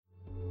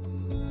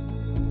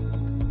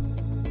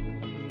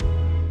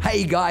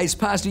Hey guys,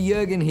 Pastor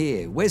Jurgen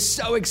here. We're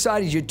so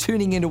excited you're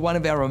tuning into one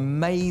of our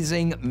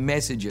amazing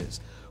messages.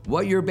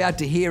 What you're about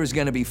to hear is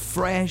going to be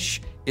fresh,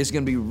 it's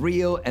going to be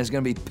real, and it's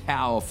going to be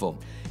powerful.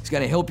 It's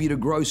going to help you to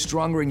grow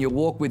stronger in your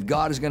walk with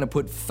God. It's going to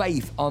put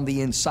faith on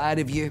the inside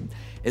of you.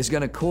 It's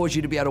going to cause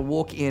you to be able to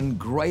walk in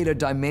greater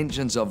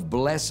dimensions of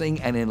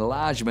blessing and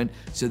enlargement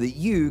so that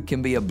you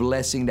can be a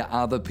blessing to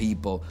other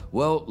people.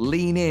 Well,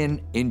 lean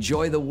in,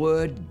 enjoy the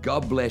word.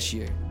 God bless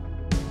you.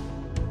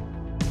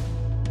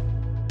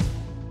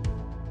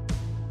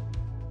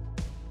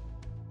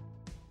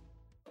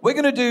 We're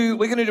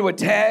gonna do a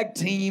tag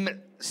team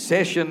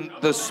session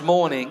this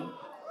morning,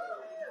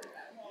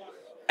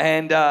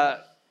 and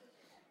the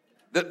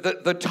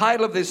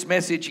title of this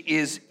message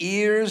is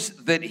 "Ears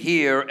That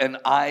Hear and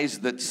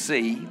Eyes That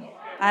See."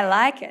 I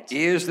like it.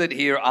 Ears that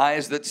hear,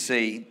 eyes that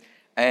see,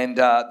 and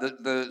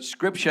the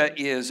scripture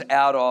is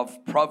out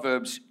of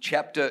Proverbs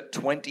chapter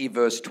 20,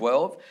 verse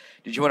 12.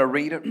 Did you want to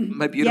read it,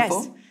 my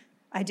beautiful? Yes,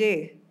 I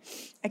do.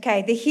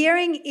 Okay, the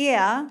hearing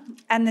ear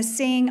and the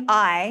seeing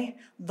eye,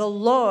 the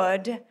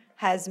Lord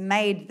has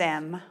made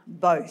them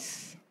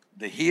both.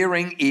 The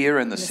hearing ear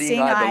and the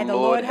seeing eye, the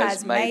Lord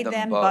has made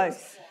them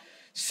both.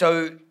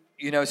 So,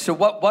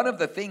 one of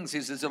the things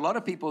is there's a lot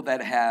of people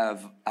that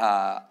have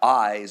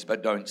eyes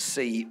but don't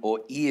see,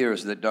 or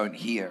ears that don't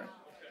hear.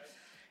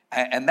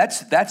 And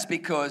that's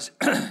because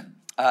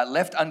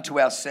left unto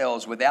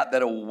ourselves, without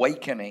that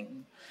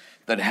awakening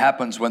that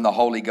happens when the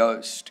Holy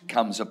Ghost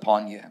comes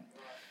upon you.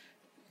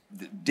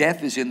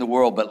 Death is in the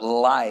world, but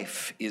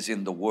life is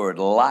in the Word.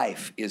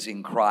 Life is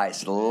in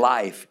Christ.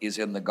 Life is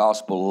in the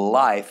gospel.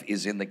 Life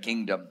is in the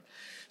kingdom.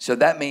 So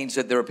that means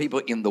that there are people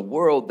in the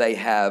world, they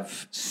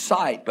have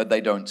sight, but they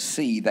don't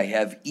see. They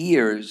have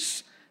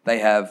ears, they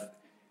have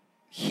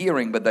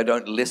hearing, but they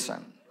don't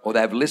listen. Or they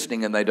have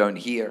listening and they don't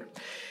hear.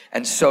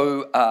 And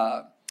so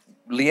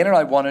Leanne and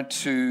I wanted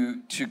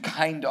to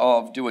kind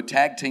of do a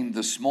tag team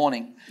this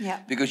morning,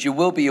 because you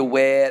will be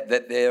aware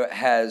that there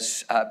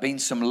has been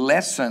some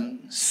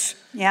lessons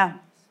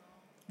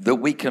that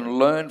we can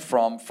learn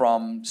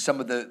from some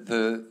of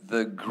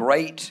the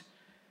great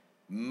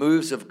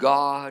moves of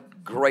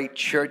God, great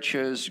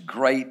churches,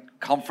 great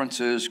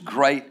conferences,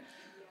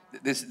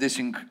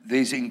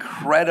 these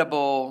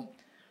incredible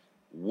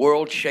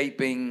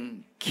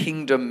world-shaping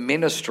kingdom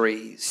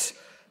ministries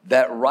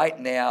that right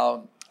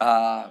now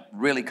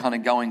really kind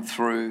of going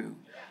through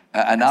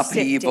an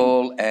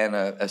upheaval and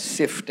a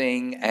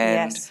sifting,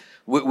 and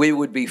we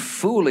would be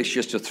foolish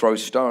just to throw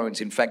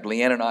stones. In fact,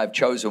 Leanne and I have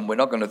chosen we're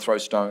not going to throw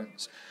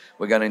stones.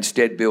 We're going to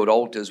instead build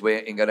altars.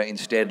 We're going to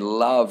instead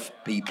love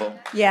people,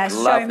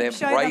 love them,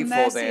 pray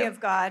for them, of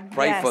God.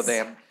 Pray for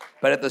them.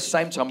 But at the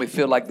same time, we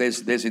feel like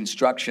there's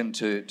instruction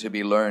to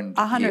be learned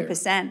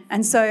 100%.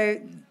 And so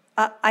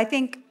I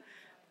think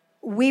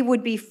we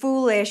would be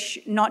foolish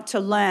not to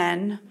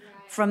learn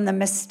from the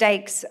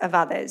mistakes of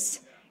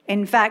others.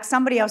 In fact,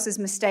 somebody else's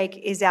mistake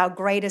is our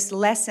greatest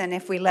lesson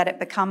if we let it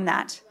become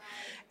that.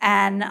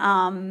 And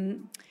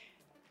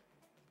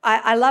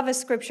I love a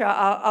scripture.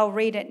 I'll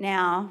read it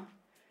now.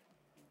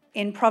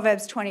 In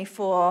Proverbs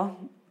 24,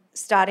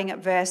 starting at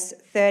verse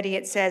 30,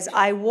 it says,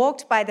 "I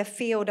walked by the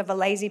field of a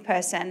lazy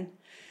person,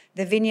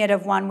 the vineyard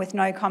of one with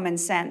no common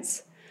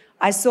sense.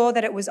 I saw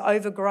that it was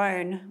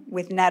overgrown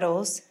with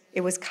nettles,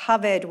 it was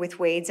covered with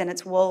weeds, and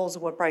its walls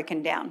were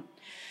broken down.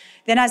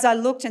 Then as I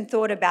looked and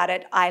thought about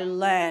it, I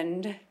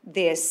learned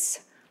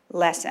this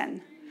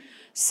lesson."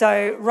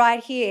 So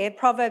right here,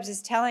 Proverbs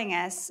is telling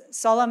us,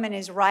 Solomon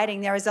is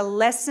writing, there is a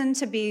lesson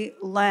to be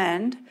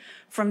learned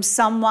from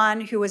someone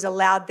who has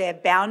allowed their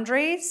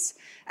boundaries,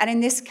 and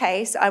in this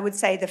case, I would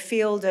say the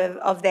field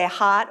of their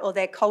heart or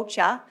their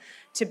culture,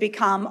 to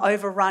become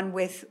overrun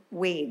with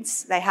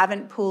weeds. They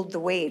haven't pulled the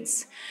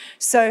weeds.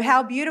 So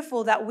how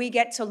beautiful that we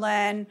get to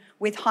learn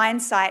with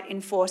hindsight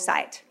in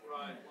foresight.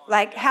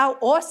 Like how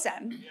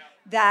awesome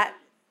that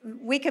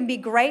we can be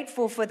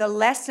grateful for the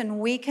lesson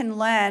we can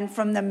learn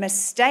from the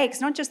mistakes,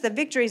 not just the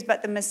victories,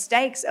 but the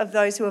mistakes of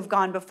those who have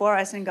gone before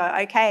us, and go,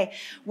 okay,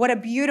 what a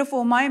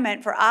beautiful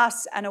moment for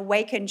us, an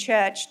awakened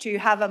church, to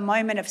have a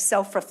moment of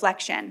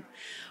self-reflection.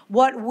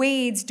 What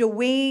weeds do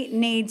we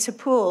need to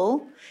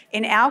pull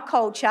in our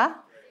culture,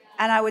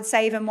 and I would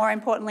say even more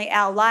importantly,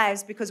 our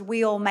lives, because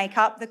we all make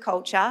up the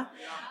culture,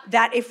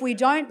 that if we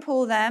don't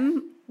pull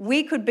them,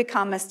 we could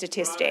become a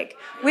statistic.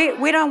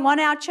 We don't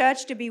want our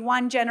church to be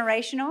one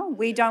generational.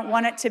 We don't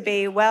want it to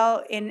be,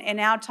 well, in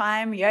our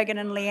time, Jurgen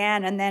and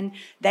Leanne, and then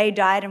they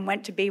died and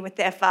went to be with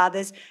their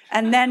fathers.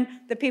 And then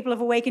the people of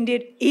Awaken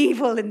did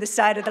evil in the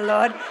sight of the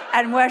Lord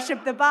and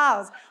worshiped the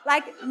Baals.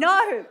 Like,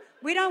 no,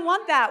 we don't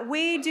want that.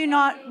 We do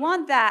not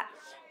want that.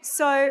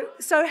 So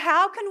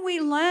how can we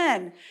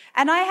learn?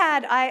 And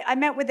I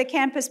met with the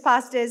campus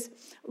pastors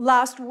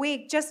last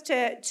week just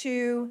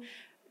to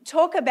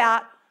talk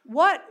about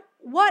what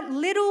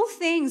little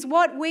things,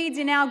 what weeds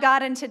in our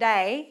garden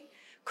today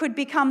could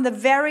become the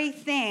very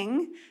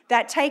thing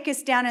that take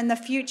us down in the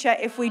future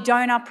if we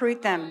don't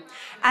uproot them.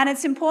 And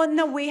it's important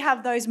that we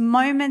have those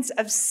moments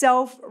of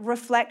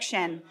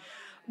self-reflection.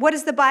 What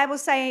does the Bible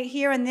say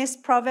here in this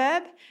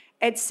proverb?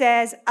 it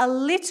says a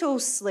little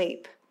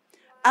sleep,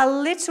 a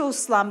little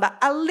slumber,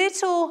 a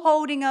little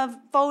folding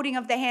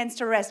of the hands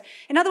to rest.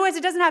 In other words,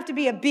 it doesn't have to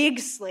be a big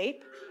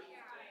sleep,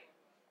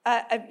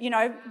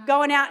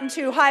 going out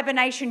into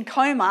hibernation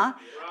coma.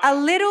 A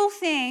little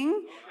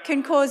thing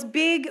can cause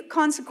big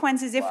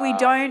consequences if we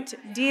don't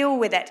deal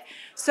with it.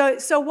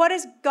 So what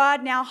is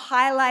God now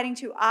highlighting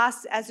to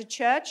us as a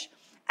church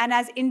and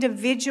as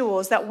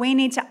individuals that we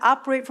need to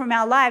uproot from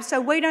our lives so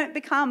we don't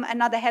become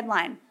another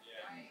headline?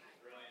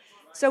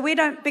 So we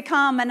don't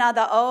become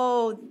another,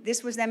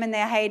 this was them in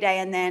their heyday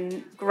and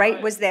then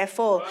great was their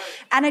fall.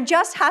 And it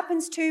just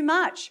happens too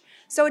much.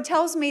 So it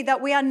tells me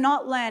that we are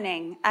not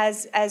learning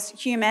as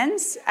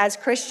humans, as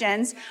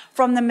Christians,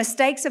 from the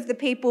mistakes of the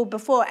people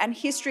before, and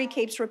history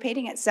keeps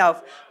repeating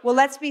itself. Well,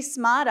 let's be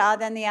smarter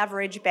than the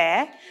average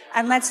bear,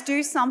 and let's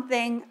do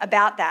something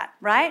about that,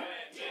 right?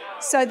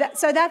 So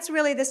that's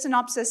really the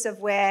synopsis of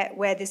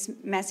where this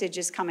message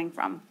is coming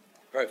from.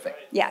 Perfect.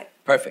 Yeah.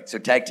 Perfect. So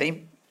tag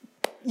team?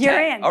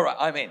 You're in. All right,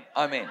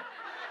 I'm in.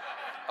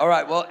 All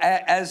right, well,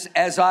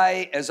 as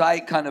I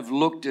kind of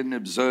looked and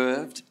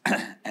observed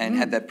and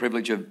had that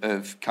privilege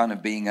of kind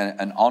of being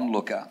an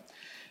onlooker,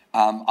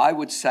 I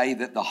would say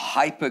that the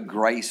hyper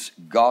grace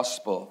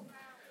gospel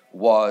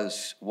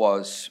was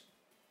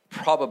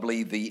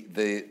probably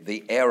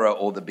the era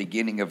or the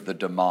beginning of the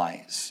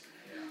demise.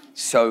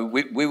 So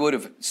we would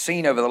have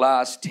seen over the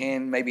last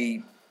 10,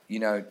 maybe,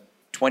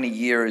 20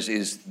 years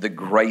is the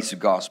grace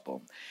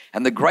gospel.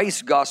 And the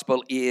grace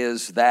gospel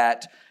is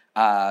that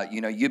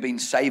you've been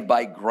saved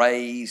by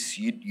grace.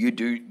 You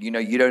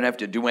don't have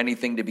to do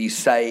anything to be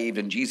saved,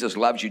 and Jesus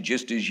loves you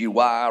just as you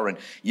are, and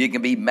you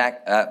can be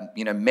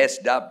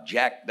messed up,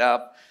 jacked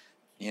up,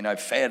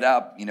 fed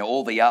up,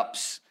 all the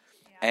ups.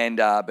 And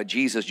but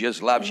Jesus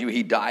just loves you.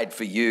 He died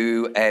for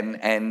you,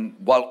 and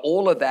while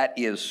all of that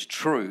is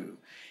true,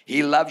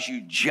 He loves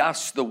you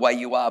just the way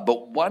you are.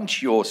 But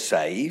once you're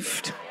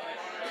saved,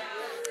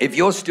 if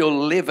you're still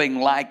living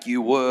like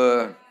you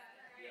were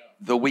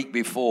the week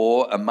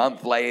before, a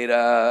month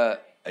later,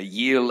 a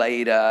year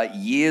later,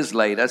 years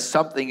later,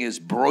 something is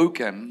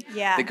broken.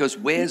 Yeah. Because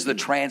where's the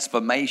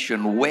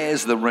transformation?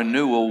 Where's the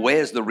renewal?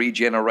 Where's the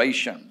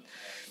regeneration?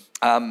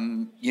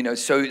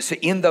 So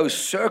in those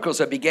circles,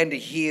 I began to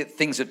hear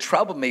things that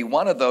troubled me.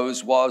 One of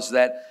those was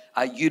that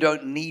you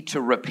don't need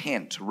to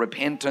repent.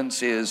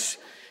 Repentance is,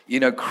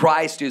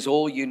 Christ is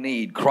all you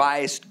need.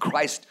 Christ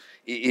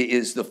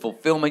is the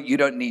fulfillment. You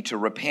don't need to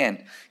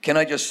repent. Can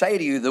I just say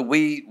to you that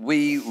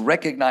we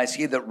recognize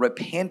here that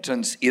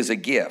repentance is a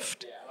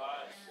gift.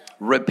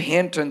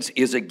 Repentance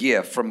is a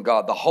gift from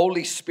God. The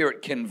Holy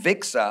Spirit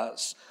convicts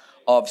us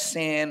of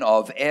sin,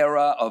 of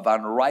error, of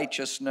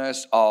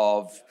unrighteousness,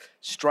 of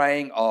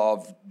straying,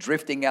 of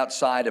drifting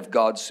outside of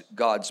God's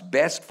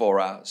best for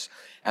us.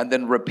 And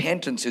then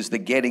repentance is the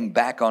getting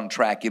back on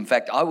track. In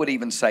fact, I would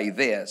even say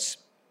this,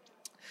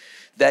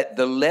 that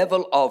the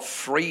level of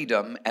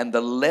freedom and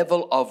the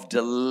level of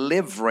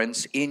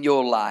deliverance in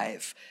your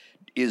life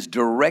is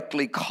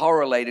directly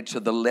correlated to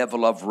the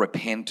level of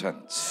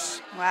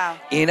repentance. Wow.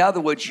 In other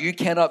words, you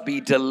cannot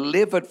be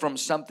delivered from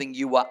something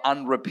you are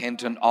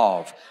unrepentant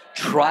of.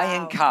 Try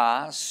and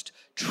cast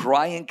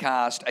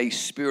a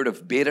spirit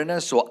of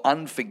bitterness or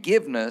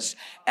unforgiveness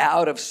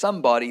out of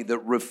somebody that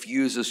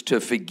refuses to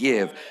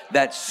forgive.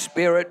 That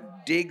spirit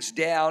digs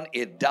down,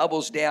 it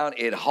doubles down,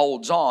 it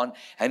holds on,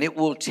 and it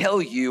will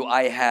tell you,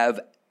 I have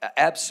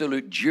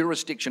absolute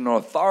jurisdiction or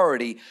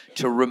authority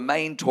to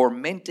remain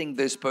tormenting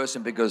this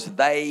person because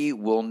they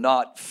will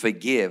not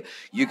forgive.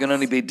 You can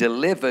only be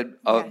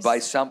delivered by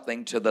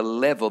something to the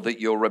level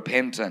that you're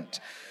repentant.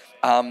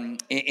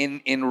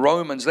 In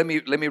Romans, let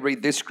me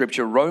read this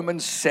scripture,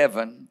 Romans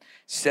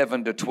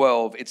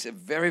 7:7-12. It's a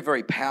very,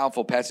 very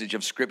powerful passage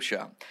of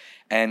scripture.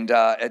 And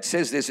it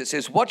says this, it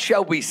says, what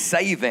shall we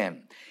say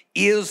then?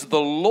 Is the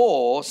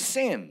law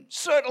sin?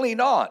 Certainly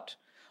not.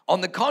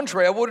 On the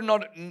contrary, I would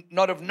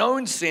not have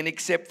known sin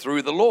except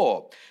through the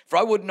law. For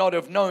I would not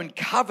have known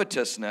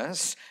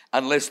covetousness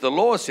unless the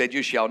law said,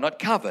 you shall not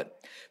covet.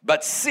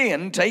 But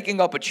sin,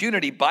 taking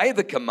opportunity by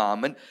the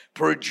commandment,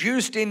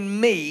 produced in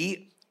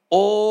me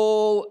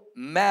all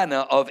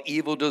manner of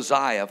evil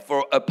desire.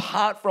 For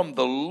apart from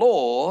the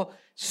law,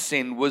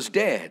 sin was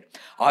dead.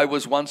 I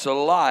was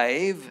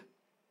alive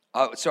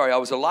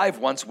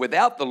once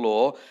without the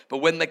law, but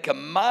when the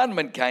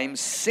commandment came,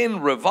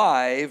 sin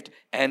revived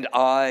and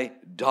I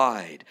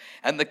died.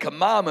 And the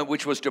commandment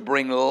which was to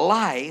bring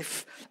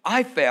life,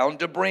 I found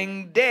to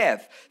bring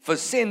death. For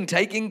sin,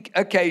 taking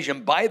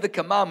occasion by the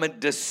commandment,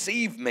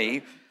 deceived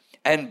me,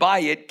 and by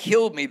it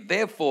killed me.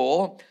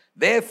 Therefore,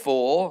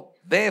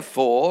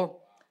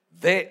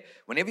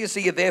 whenever you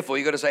see a therefore,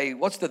 you got to say,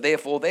 what's the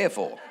therefore?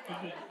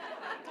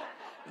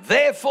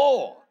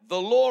 Therefore,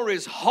 the law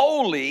is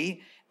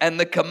holy, and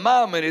the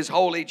commandment is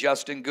holy,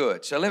 just, and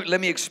good. So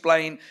let me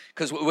explain,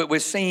 because we're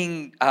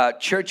seeing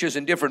churches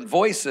in different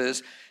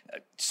voices,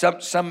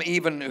 some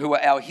even who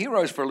are our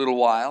heroes for a little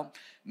while,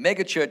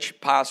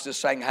 megachurch pastors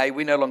saying, hey,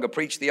 we no longer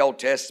preach the Old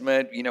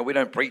Testament. We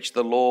don't preach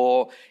the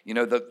law. You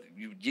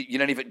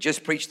don't even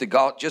just preach the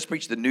God, just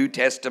preach the New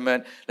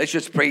Testament. Let's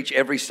just preach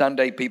every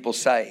Sunday people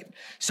saved.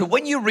 So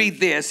when you read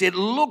this, it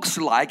looks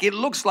like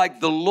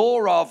the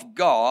law of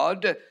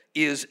God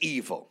is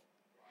evil.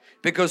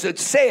 Because it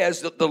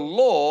says that the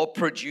law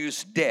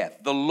produced death.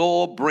 The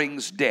law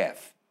brings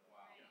death.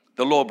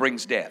 The law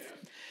brings death.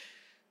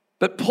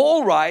 But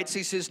Paul writes,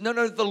 he says,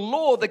 no, the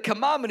law, the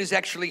commandment is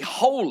actually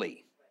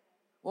holy.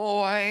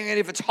 Well, and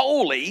if it's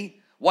holy,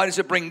 why does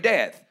it bring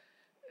death?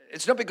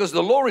 It's not because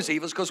the law is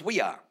evil, it's because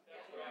we are.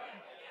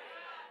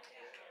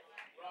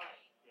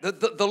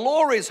 The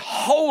law is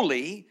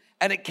holy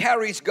and it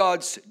carries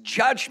God's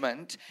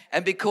judgment.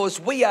 And because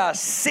we are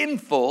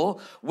sinful,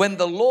 when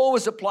the law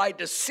was applied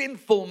to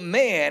sinful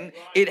man,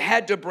 it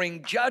had to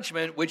bring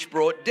judgment, which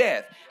brought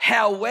death.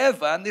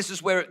 However, and this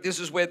is where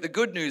the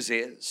good news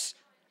is.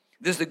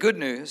 This is the good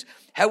news.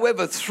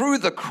 However, through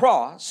the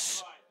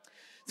cross,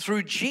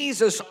 through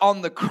Jesus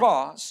on the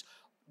cross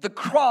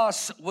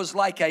was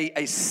like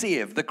a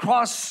sieve. The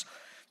cross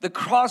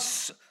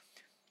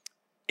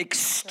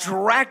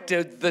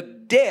extracted the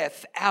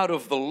death out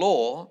of the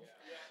law,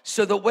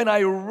 so that when I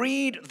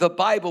read the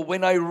Bible,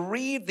 when I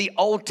read the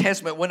Old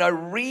Testament, when I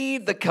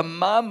read the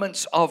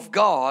commandments of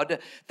God,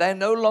 they're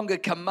no longer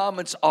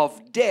commandments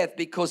of death,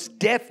 because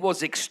death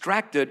was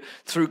extracted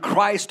through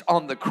Christ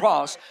on the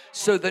cross,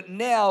 so that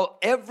now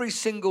every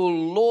single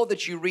law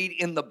that you read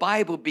in the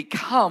Bible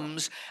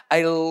becomes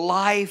a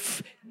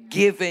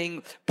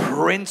life-giving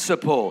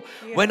principle.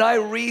 Yeah. When I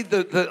read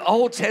the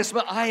Old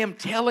Testament, I am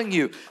telling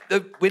you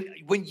that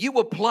when you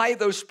apply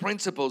those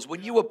principles,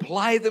 when you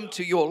apply them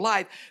to your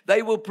life,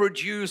 they will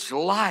produce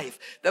life.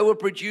 They will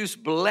produce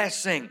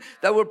blessing.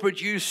 They will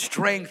produce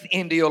strength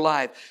into your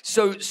life.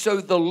 So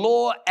the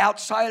law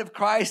outside of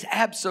Christ,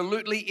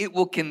 absolutely, it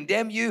will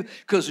condemn you,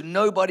 because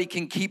nobody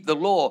can keep the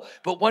law.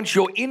 But once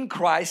you're in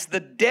Christ, the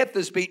death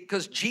is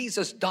because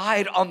Jesus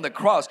died on the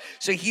cross.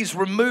 So he's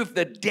removed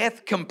the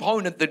death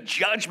component, the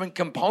judgment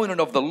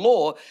component of the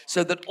law,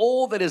 so that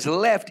all that is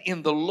left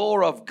in the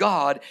law of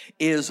God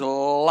is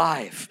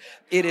life.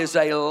 It is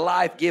a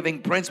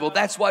life-giving principle.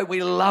 That's why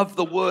we love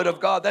the Word of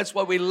God. That's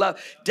why we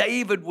love.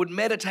 David would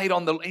meditate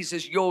on he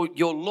says, your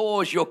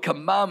laws, your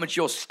commandments,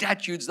 your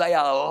statutes, they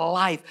are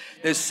life.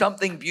 There's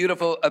something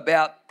beautiful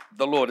about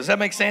the Lord. Does that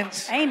make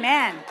sense?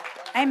 Amen.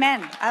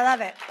 Amen. I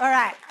love it. All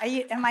right.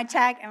 Am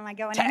I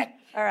going in?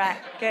 All right.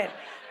 Good.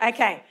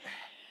 Okay.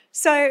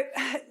 So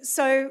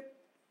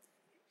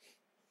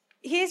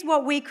here's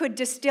what we could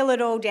distill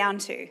it all down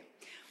to.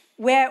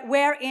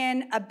 We're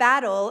in a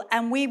battle,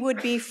 and we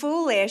would be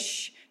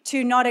foolish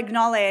to not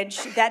acknowledge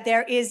that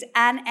there is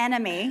an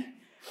enemy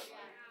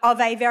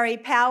of a very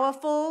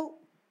powerful,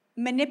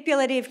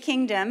 manipulative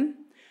kingdom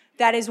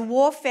that is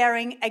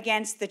warfaring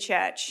against the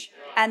church,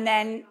 and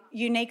then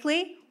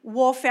uniquely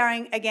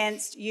warfaring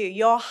against you.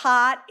 Your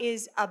heart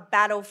is a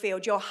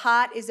battlefield. Your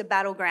heart is a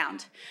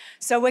battleground.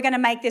 So we're going to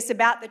make this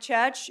about the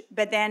church,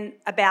 but then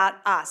about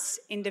us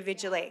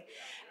individually.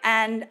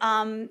 And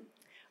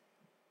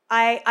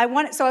I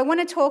want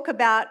to talk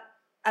about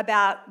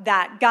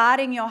that,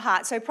 guarding your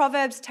heart. So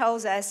Proverbs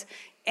tells us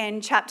in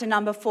chapter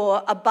number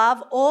 4,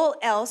 above all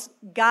else,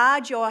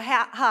 guard your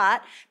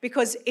heart,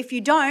 because if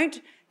you don't,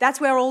 that's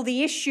where all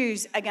the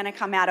issues are going to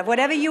come out of.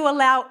 Whatever you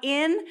allow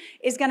in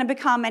is going to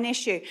become an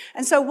issue.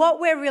 And so what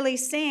we're really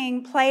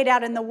seeing played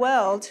out in the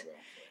world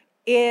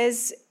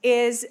is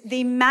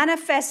the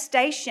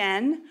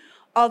manifestation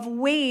of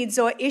weeds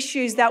or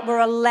issues that were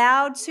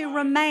allowed to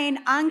remain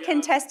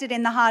uncontested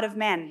in the heart of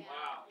men.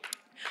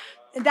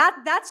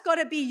 That's got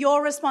to be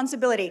your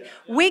responsibility.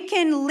 We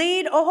can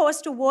lead a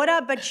horse to water,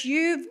 but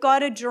you've got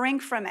to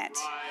drink from it.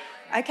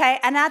 Okay?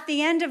 And at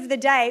the end of the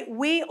day,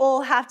 we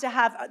all have to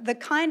have the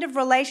kind of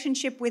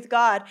relationship with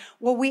God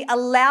where we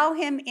allow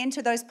him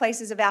into those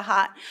places of our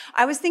heart.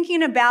 I was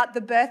thinking about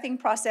the birthing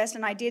process,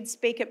 and I did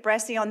speak at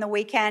Bressie on the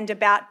weekend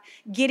about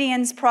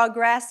Gideon's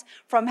progress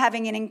from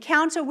having an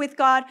encounter with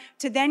God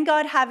to then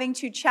God having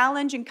to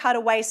challenge and cut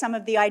away some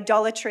of the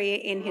idolatry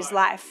in his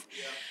life.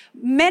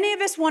 Many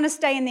of us want to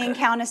stay in the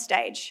encounter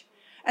stage.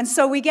 And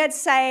so we get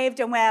saved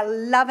and we're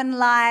loving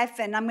life,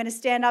 and I'm going to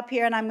stand up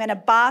here and I'm going to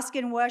bask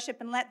in worship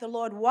and let the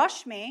Lord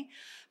wash me.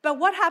 But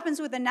what happens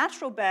with a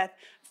natural birth?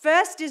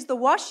 First is the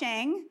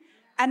washing,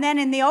 and then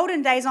in the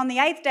olden days, on the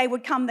 8th day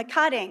would come the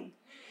cutting.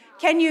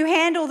 Can you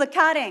handle the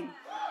cutting?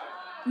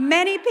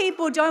 Many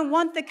people don't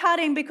want the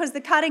cutting because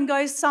the cutting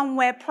goes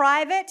somewhere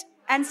private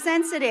and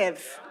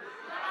sensitive.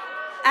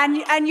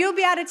 And you'll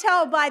be able to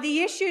tell by the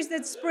issues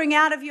that spring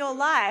out of your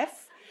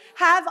life.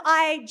 Have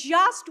I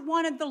just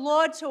wanted the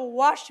Lord to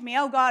wash me?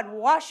 Oh, God,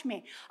 wash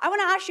me. I want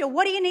to ask you,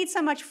 what do you need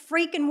so much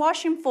freaking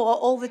washing for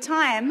all the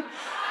time?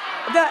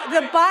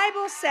 The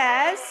Bible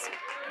says,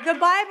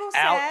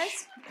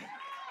 Ouch.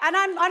 and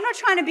I'm not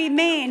trying to be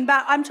mean,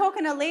 but I'm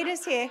talking to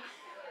leaders here.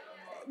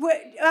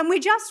 And we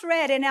just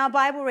read in our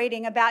Bible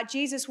reading about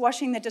Jesus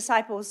washing the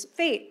disciples'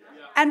 feet.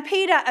 And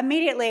Peter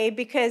immediately,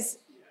 because,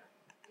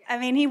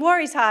 he wore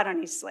his heart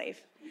on his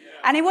sleeve.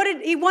 And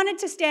he wanted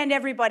to stand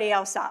everybody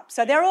else up.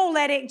 So they're all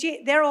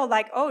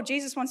like, oh,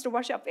 Jesus wants to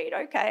wash our feet.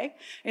 Okay.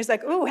 He's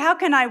like, oh, how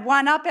can I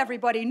one up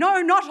everybody?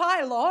 No, not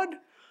I, Lord.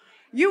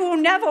 You will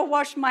never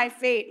wash my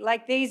feet,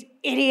 like these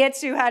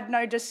idiots who had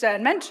no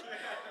discernment.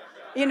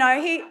 You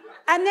know,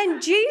 and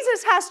then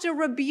Jesus has to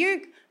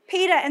rebuke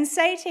Peter and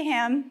say to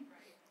him,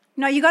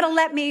 no, you got to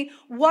let me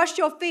wash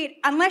your feet.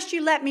 Unless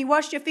you let me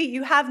wash your feet,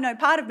 you have no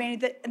part of me.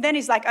 And then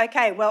he's like,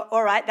 okay, well,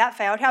 all right, that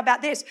failed. How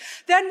about this?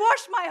 Then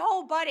wash my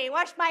whole body,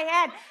 wash my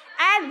head,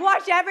 and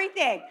wash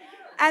everything.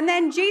 And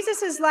then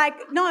Jesus is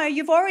like, no,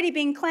 you've already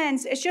been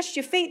cleansed. It's just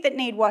your feet that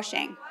need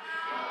washing.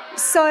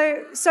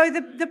 So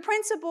the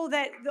principle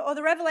or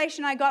the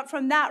revelation I got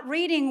from that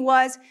reading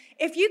was,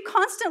 if you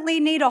constantly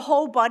need a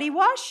whole body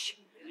wash,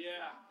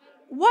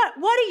 what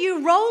are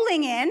you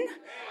rolling in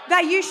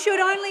that you should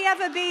only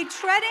ever be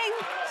treading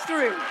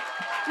through?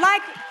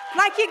 Like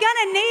you're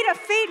going to need a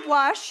feet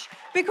wash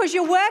because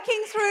you're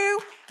working through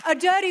a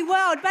dirty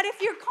world. But if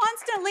you're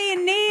constantly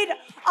in need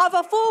of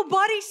a full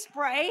body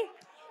spray,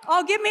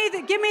 oh, give me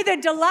the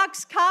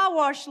deluxe car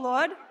wash,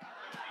 Lord.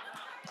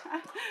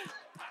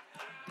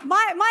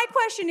 My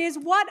question is,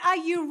 what are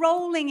you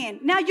rolling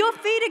in? Now, your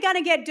feet are going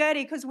to get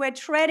dirty because we're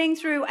treading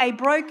through a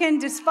broken,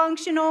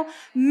 dysfunctional,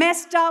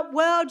 messed up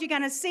world. You're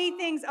going to see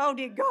things. Oh,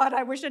 dear God,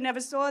 I wish I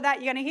never saw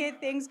that. You're going to hear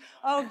things.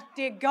 Oh,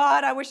 dear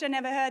God, I wish I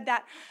never heard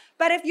that.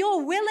 But if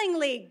you're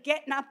willingly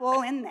getting up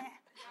all in there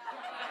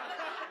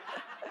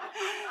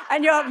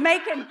and you're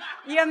making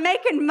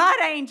mud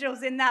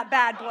angels in that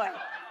bad boy.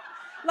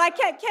 Like,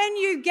 can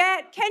you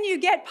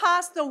get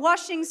past the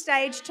washing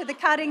stage to the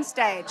cutting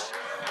stage?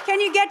 Can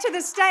you get to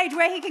the stage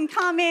where he can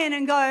come in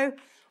and go,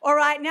 all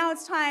right, now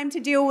it's time to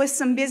deal with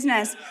some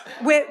business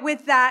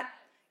with that?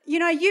 You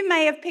know, you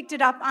may have picked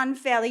it up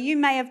unfairly. You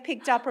may have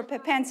picked up a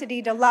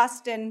propensity to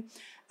lust and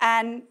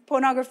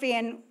pornography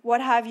and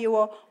what have you,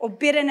 or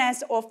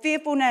bitterness or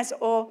fearfulness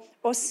or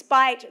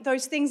spite.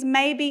 Those things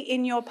may be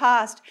in your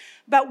past.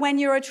 But when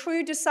you're a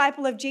true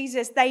disciple of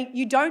Jesus,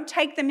 you don't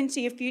take them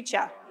into your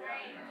future.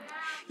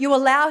 You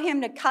allow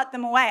him to cut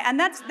them away. And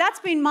that's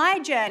been my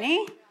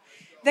journey.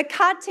 The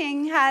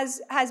cutting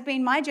has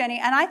been my journey,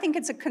 and I think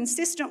it's a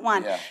consistent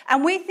one. Yeah.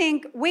 And we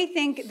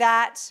think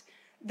that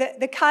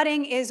the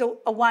cutting is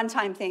a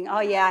one-time thing.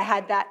 Oh, yeah, I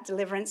had that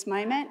deliverance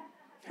moment.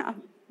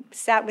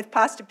 Sat with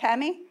Pastor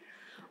Pammy.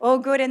 All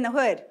good in the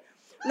hood.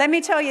 Let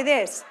me tell you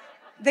this.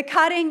 The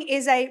cutting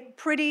is a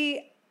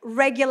pretty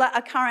regular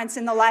occurrence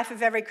in the life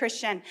of every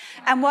Christian.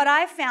 And what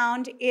I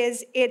found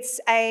is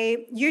it's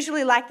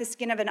usually like the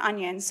skin of an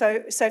onion.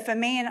 So for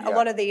me and a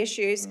lot of the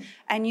issues,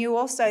 and you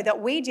also,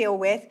 that we deal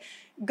with,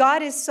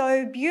 God is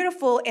so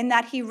beautiful in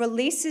that he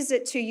releases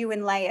it to you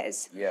in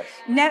layers. Yes.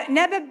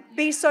 Never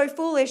be so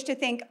foolish to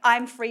think,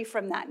 I'm free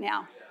from that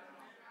now.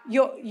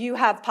 You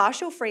have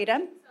partial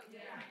freedom,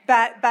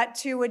 but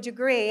to a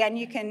degree, and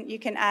you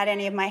can add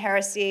any of my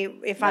heresy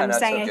if I'm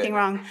saying anything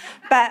wrong.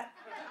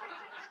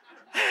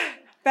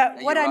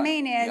 But what I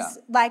mean is,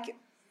 like,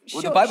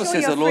 well, the Bible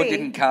says the Lord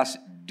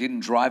didn't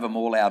drive them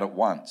all out at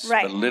once,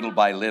 but little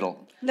by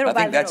little. I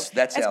think that's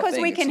our thing. It's because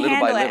we can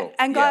handle it,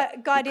 and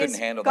God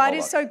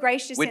is so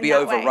gracious. We'd be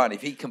overrun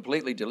if he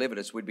completely delivered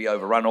us. We'd be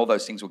overrun. All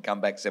those things would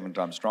come back 7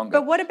 times stronger.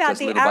 But what about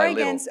the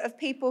arrogance of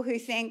people who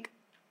think,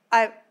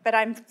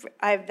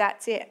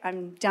 that's it,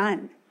 I'm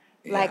done.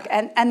 Yeah. Like,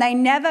 and they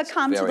never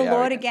come to the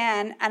Lord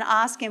again and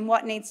ask him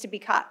what needs to be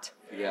cut.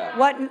 Yeah.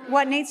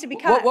 What needs to be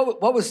cut?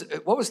 What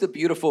was the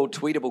beautiful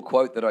tweetable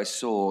quote that I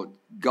saw?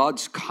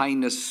 God's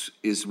kindness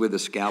is with a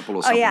scalpel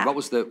or something. Oh, yeah.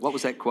 What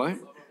was that quote?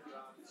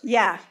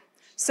 Yeah.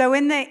 So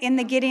in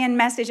the Gideon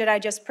message that I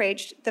just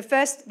preached, the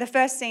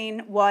first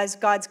scene was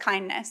God's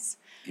kindness.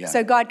 Yeah.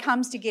 So God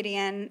comes to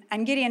Gideon,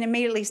 and Gideon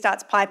immediately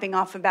starts piping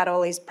off about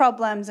all his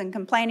problems and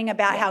complaining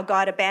about how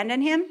God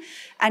abandoned him,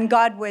 and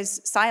God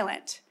was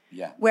silent.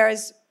 Yeah.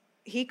 Whereas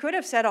he could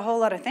have said a whole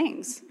lot of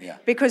things. Yeah.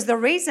 Because the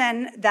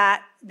reason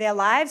that their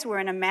lives were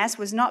in a mess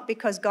was not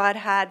because God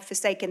had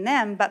forsaken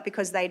them, but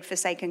because they'd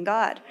forsaken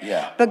God.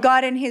 Yeah. But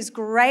God in his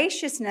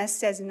graciousness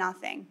says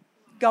nothing.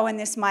 Go in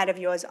this might of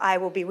yours, I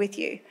will be with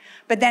you.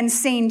 But then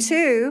scene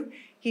 2,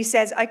 he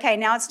says, okay,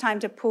 now it's time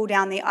to pull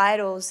down the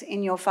idols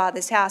in your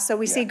father's house. So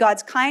we see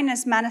God's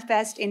kindness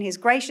manifest in his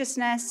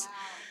graciousness,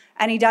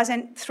 and he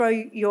doesn't throw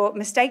your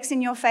mistakes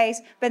in your face.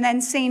 But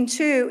then scene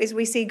 2 is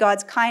we see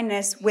God's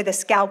kindness with a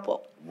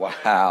scalpel.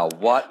 Wow,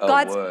 what a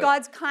word.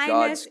 God's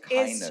kindness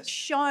is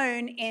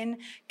shown in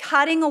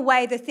cutting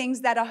away the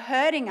things that are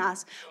hurting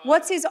us.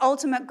 What's his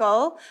ultimate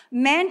goal?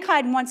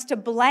 Mankind wants to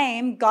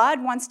blame,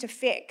 God wants to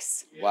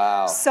fix.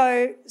 Wow.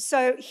 So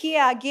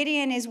here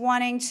Gideon is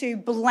wanting to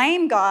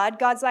blame God.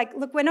 God's like,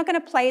 look, we're not going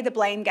to play the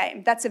blame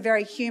game. That's a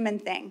very human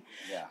thing.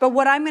 Yeah. But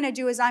what I'm going to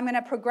do is I'm going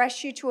to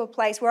progress you to a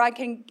place where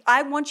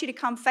I want you to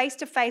come face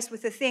to face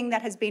with the thing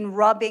that has been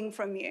robbing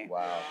from you.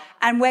 Wow.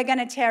 And we're going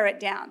to tear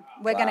it down.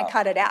 We're going to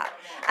cut it out.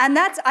 And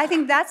I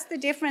think that's the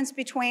difference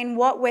between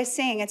what we're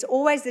seeing. It's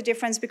always the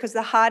difference because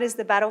the heart is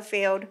the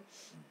battlefield.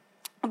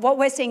 what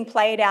we're seeing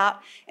played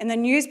out in the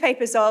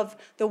newspapers of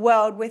the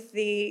world with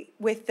the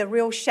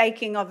real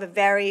shaking of a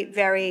very,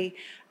 very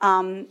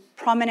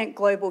prominent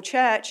global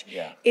church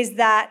is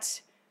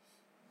that,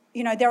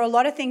 you know, there are a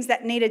lot of things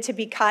that needed to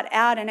be cut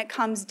out, and it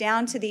comes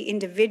down to the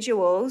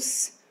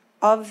individuals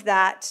of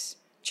that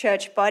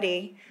church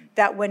body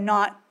that were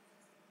not,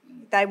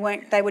 they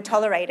were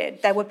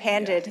tolerated, they were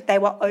pandered, they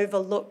were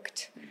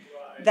overlooked,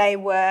 they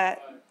were,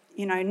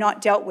 you know,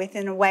 not dealt with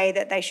in a way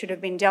that they should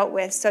have been dealt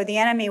with. So the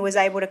enemy was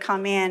able to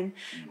come in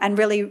and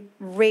really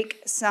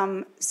wreak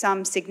some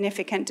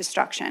significant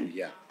destruction.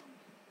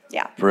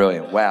 Yeah.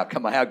 Brilliant. Wow.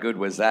 Come on. How good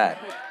was that?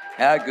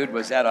 How good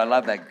was that? I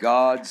love that.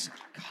 God's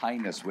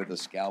kindness with a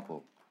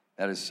scalpel.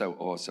 That is so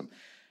awesome.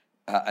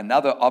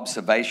 Another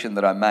observation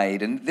that I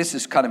made, and this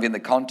is kind of in the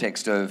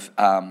context of,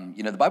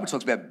 you know, the Bible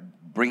talks about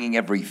bringing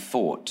every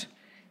thought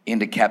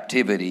into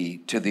captivity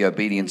to the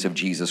obedience of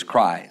Jesus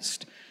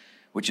Christ,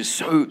 which is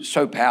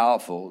so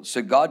powerful.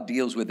 So God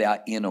deals with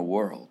our inner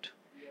world,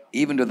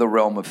 even to the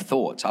realm of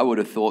thoughts. I would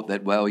have thought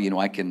that, well, you know,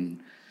 I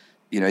can,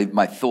 you know,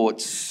 my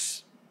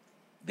thoughts,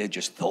 they're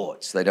just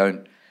thoughts. They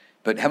don't,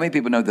 but how many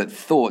people know that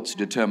thoughts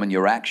determine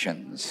your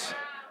actions?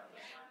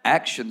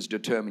 Actions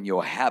determine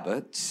your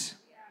habits.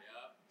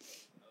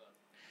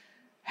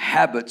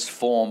 Habits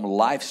form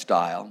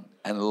lifestyle,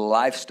 and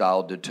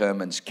lifestyle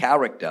determines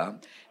character,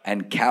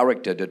 and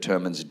character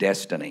determines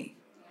destiny.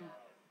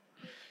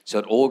 So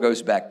it all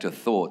goes back to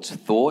thoughts.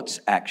 Thoughts,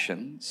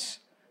 actions.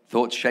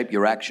 Thoughts shape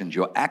your actions.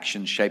 Your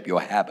actions shape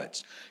your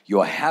habits.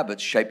 Your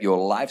habits shape your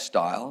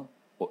lifestyle,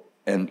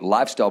 and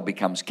lifestyle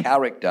becomes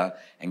character,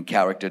 and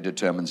character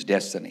determines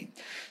destiny.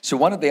 So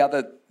one of the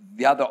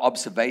other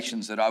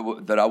observations that I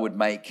would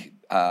make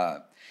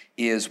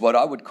is what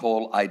I would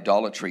call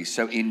idolatry.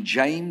 So in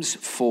James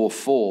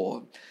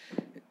 4:4,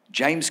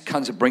 James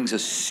kind of brings a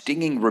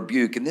stinging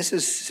rebuke, and this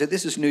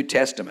is New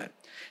Testament.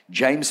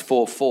 James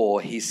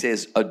 4:4, he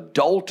says,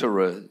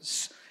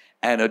 adulterers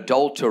and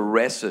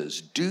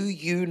adulteresses, do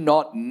you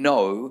not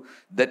know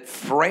that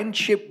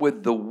friendship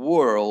with the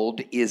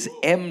world is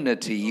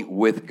enmity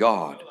with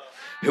God?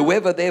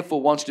 Whoever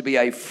therefore wants to be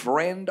a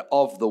friend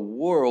of the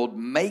world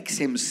makes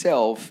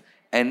himself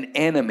an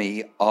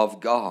enemy of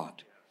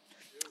God.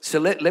 So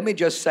let me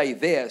just say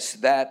this,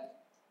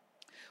 that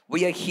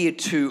we are here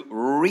to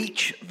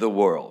reach the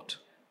world,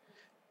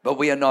 but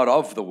we are not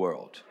of the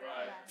world.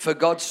 For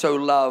God so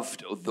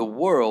loved the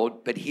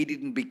world, but he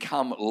didn't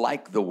become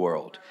like the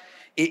world.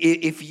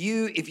 If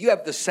you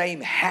have the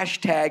same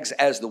hashtags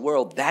as the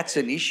world, that's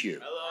an issue.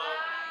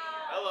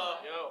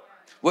 Hello.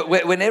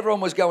 When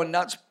everyone was going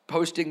nuts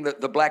posting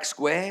the black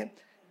square,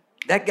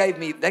 that gave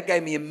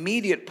me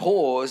immediate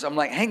pause. I'm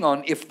like, hang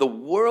on, if the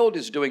world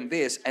is doing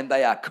this and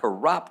they are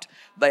corrupt,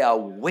 they are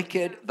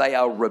wicked, they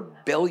are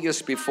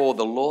rebellious before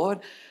the Lord,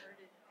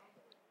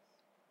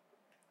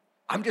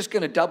 I'm just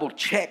going to double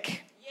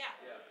check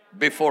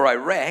before I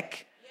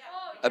wreck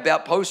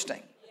about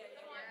posting.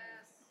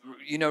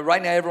 You know,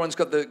 right now everyone's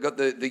got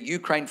the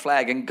Ukraine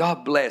flag, and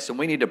God bless, and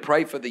we need to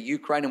pray for the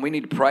Ukraine, and we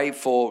need to pray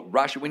for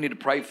Russia, we need to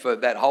pray for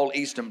that whole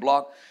Eastern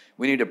Bloc,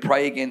 we need to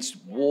pray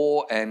against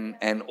war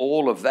and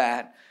all of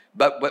that.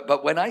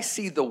 But when I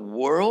see the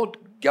world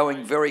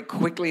going very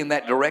quickly in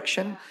that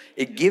direction,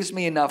 it gives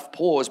me enough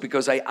pause,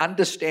 because I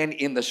understand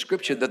in the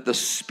scripture that the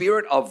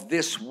spirit of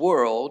this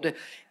world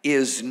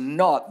is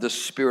not the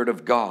Spirit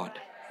of God.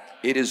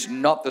 It is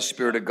not the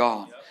Spirit of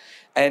God.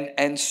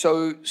 And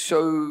so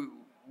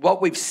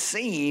what we've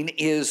seen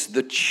is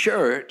the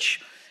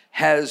church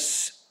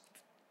has,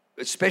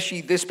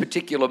 especially this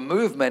particular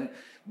movement,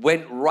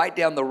 went right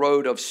down the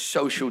road of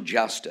social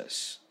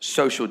justice.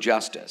 Social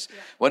justice.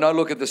 When I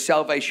look at the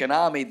Salvation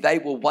Army, they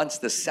were once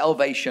the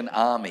Salvation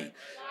Army.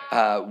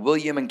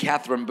 William and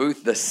Catherine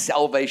Booth, the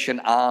Salvation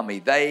Army.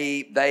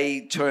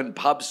 They turned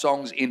pub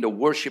songs into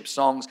worship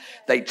songs.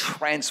 They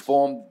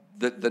transformed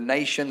the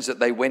nations that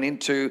they went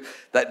into,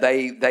 that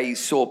they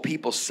saw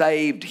people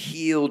saved,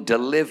 healed,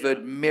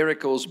 delivered,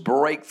 miracles,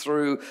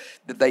 breakthrough,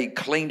 that they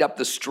cleaned up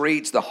the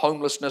streets, the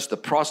homelessness, the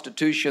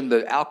prostitution,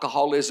 the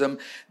alcoholism,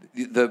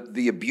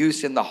 the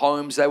abuse in the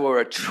homes. They were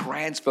a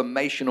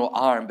transformational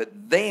arm. But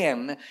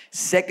then,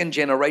 second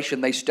generation,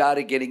 they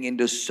started getting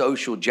into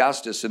social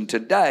justice. And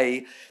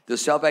today, the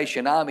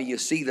Salvation Army, you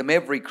see them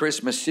every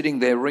Christmas sitting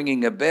there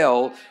ringing a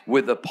bell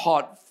with a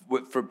pot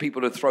for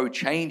people to throw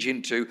change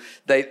into.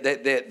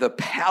 The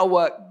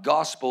power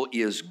gospel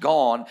is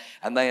gone,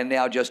 and they are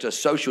now just a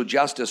social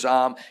justice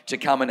arm to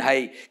come and,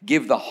 hey,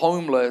 give the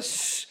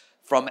homeless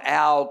from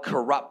our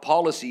corrupt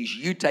policies.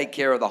 You take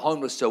care of the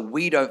homeless so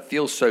we don't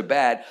feel so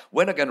bad.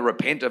 We're not going to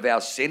repent of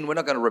our sin. We're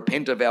not going to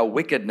repent of our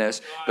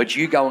wickedness, but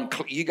you go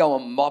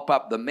and mop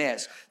up the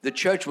mess. The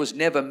church was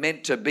never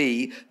meant to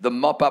be the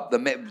mop up the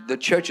mess. The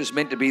church is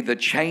meant to be the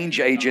change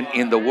agent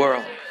in the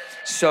world.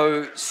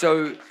 So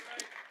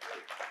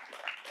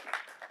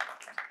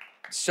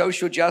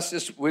social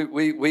justice,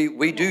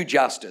 we do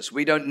justice.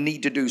 We don't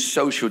need to do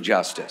social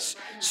justice.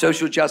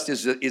 Social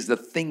justice is the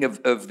thing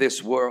of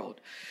this world.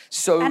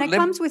 And it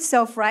comes with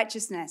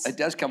self-righteousness. It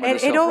does come with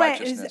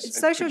self-righteousness.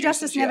 Social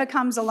justice never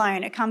comes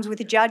alone. It comes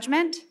with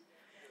judgment.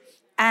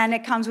 and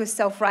it comes with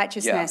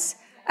self-righteousness.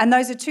 And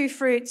those are two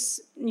fruits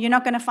you're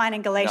not going to find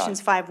in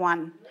Galatians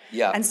 5:1.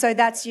 Yeah. And so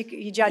that's,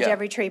 you judge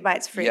every tree by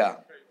its fruit. Yeah.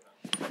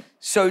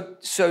 So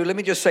let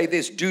me just say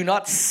this. Do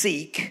not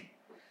seek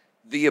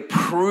the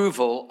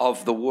approval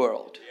of the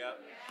world.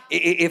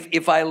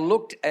 If I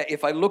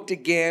looked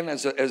again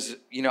as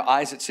you know,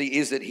 eyes that see,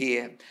 ears that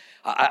hear,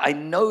 I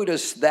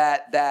noticed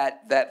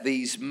that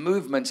these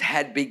movements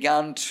had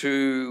begun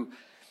to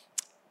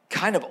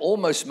kind of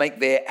almost make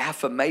their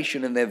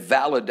affirmation and their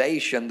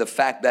validation the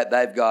fact that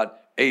they've got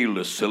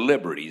A-list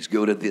celebrities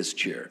go to this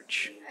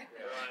church,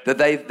 that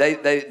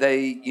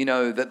they you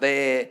know, that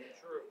they're,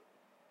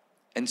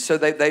 and so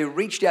they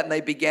reached out and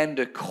they began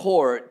to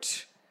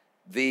court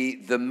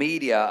the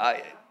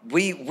media.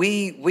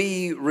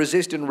 We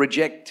resist and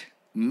reject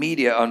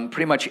media on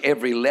pretty much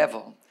every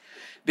level,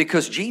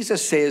 because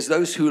Jesus says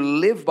those who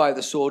live by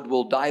the sword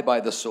will die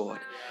by the sword.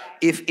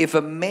 If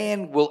a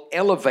man will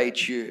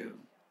elevate you,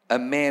 a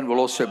man will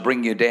also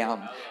bring you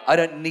down. I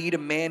don't need a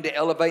man to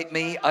elevate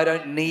me. I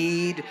don't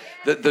need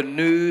the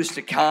news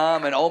to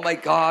come and, oh my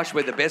gosh,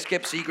 we're the best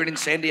kept secret in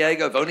San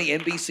Diego. If only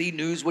NBC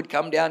News would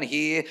come down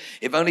here.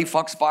 If only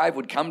Fox 5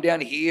 would come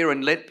down here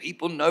and let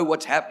people know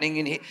what's happening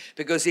in here.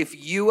 Because if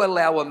you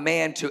allow a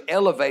man to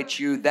elevate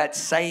you, that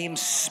same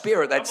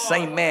spirit, that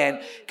same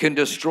man can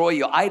destroy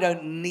you. I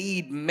don't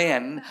need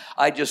men.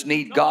 I just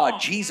need God.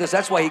 Jesus,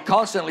 that's why he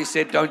constantly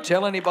said, don't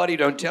tell anybody,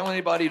 don't tell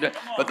anybody.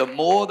 But the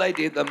more they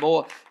did, the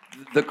more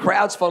the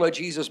crowds follow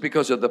Jesus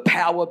because of the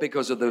power,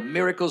 because of the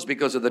miracles,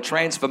 because of the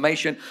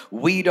transformation.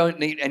 We don't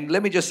need, and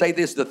let me just say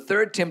this, the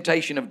third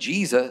temptation of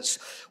Jesus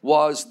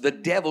was the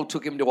devil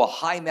took him to a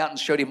high mountain,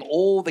 showed him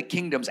all the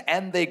kingdoms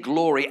and their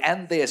glory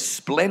and their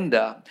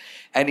splendor.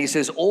 And he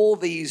says, all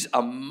these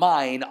are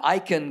mine. I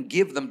can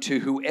give them to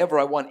whoever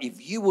I want.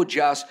 If you will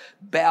just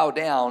bow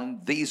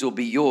down, these will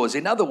be yours.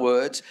 In other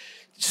words,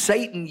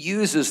 Satan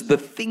uses the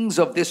things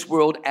of this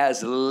world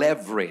as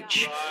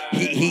leverage.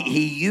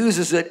 He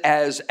uses it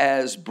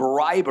as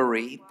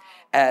bribery,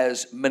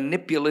 as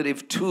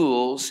manipulative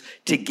tools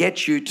to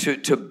get you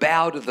to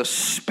bow to the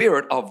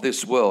spirit of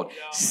this world.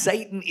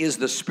 Satan is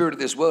the spirit of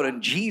this world,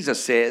 and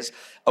Jesus says,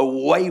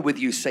 away with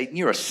you, Satan.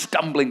 You're a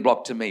stumbling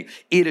block to me.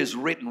 It is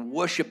written,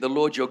 worship the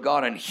Lord your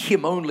God, and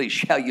him only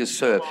shall you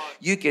serve.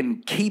 You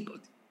can keep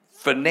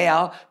for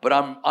now, but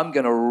I'm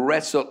going to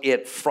wrestle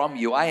it from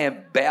you. I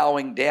am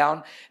bowing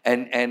down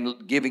and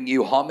giving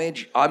you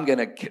homage. I'm going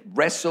to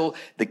wrestle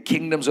the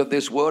kingdoms of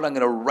this world. I'm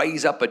going to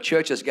raise up a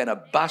church that's going to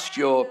bust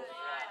your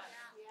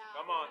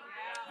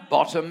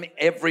bottom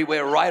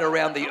everywhere right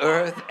around the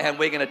earth, and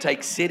we're going to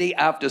take city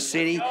after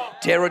city,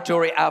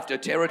 territory after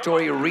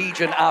territory,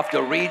 region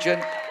after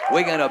region.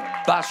 We're going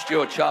to bust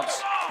your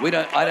chops.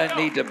 I don't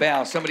need to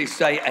bow. Somebody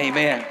say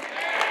amen.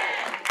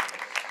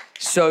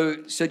 So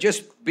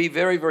just be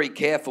very, very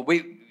careful.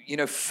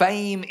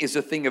 Fame is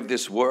a thing of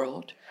this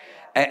world.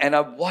 And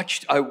I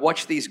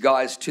watched these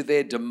guys to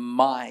their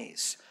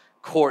demise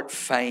court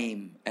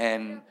fame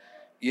and,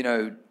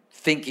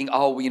 thinking,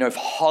 if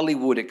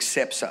Hollywood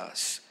accepts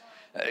us.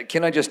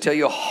 Can I just tell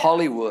you,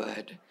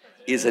 Hollywood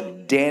is a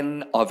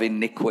den of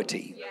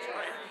iniquity.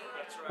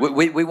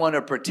 We want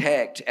to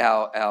protect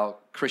our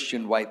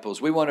Christian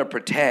Waples. We want to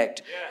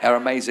protect our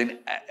amazing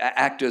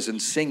actors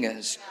and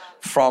singers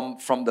from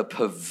the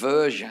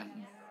perversion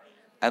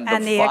and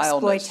the vileness.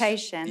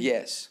 Exploitation.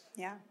 Yes.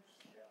 Yeah.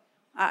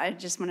 I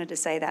just wanted to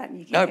say that.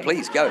 No,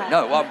 please go.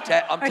 No,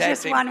 I'm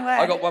just one word.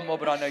 I got one more,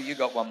 but I know you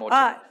got one more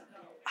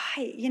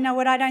too. You know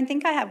what? I don't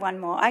think I have one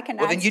more. I can.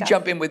 Well, then you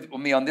jump in with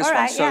me on this one.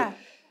 Right, so.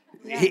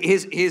 Yeah.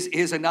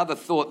 Here's another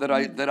thought that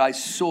I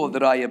saw,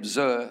 that I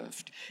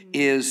observed,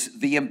 is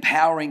the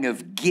empowering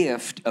of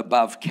gift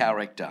above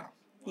character.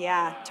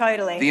 Yeah,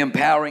 totally. The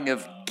empowering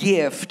of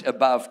gift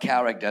above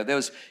character. There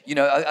was,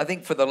 I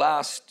think for the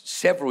last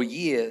several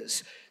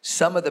years,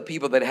 some of the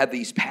people that had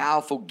these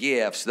powerful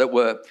gifts that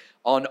were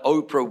on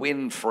Oprah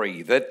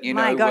Winfrey, that,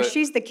 My gosh,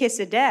 she's the kiss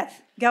of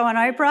death. Go on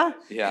Oprah.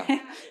 Yeah.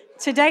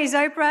 Today's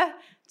Oprah,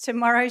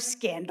 tomorrow's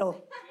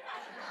Scandal.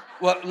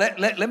 Well,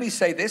 let me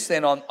say this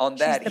then on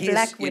that. She's the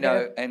Black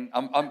Widow. And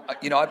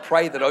I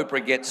pray that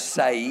Oprah gets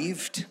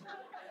saved.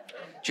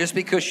 Just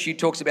because she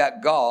talks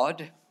about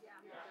God,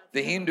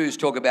 the Hindus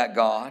talk about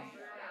God,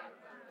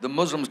 the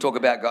Muslims talk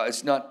about God.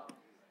 It's not.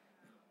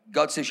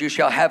 God says, "You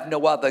shall have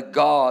no other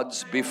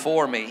gods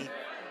before me."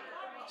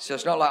 So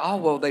it's not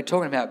like, they're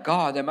talking about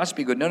God. They must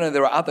be good. No,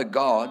 there are other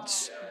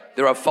gods.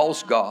 There are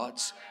false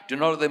gods. Do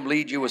not let them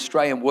lead you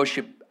astray and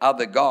worship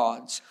other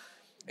gods.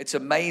 It's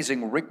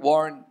amazing. Rick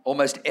Warren,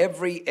 almost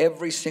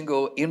every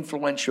single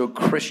influential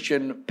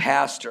Christian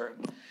pastor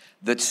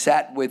that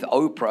sat with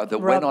Oprah, that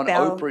went on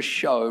Oprah's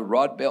show,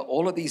 Rod Bell,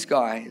 all of these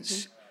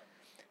guys,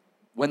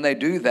 when they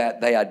do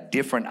that, they are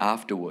different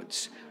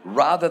afterwards.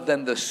 Rather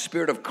than the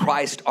Spirit of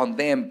Christ on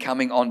them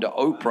coming onto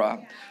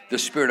Oprah, the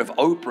Spirit of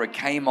Oprah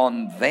came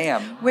on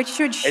them. Which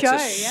should show,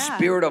 it's a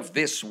spirit of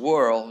this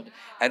world.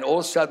 And all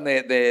of a sudden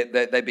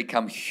they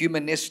become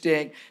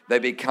humanistic. They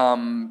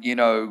become,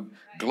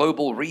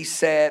 global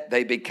reset.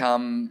 They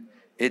become,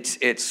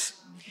 it's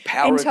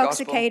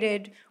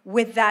intoxicated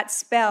with that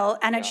spell.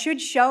 And it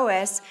should show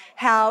us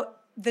how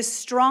the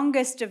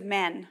strongest of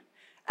men,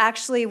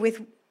 actually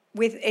with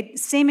it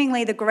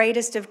seemingly the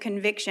greatest of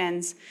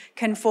convictions,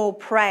 can fall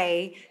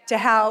prey to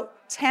how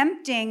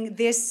tempting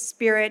this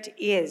spirit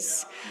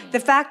is. The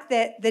fact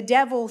that the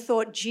devil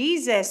thought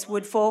Jesus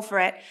would fall for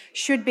it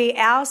should be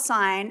our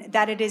sign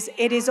that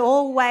it is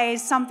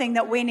always something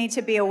that we need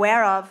to be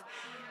aware of.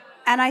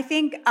 And I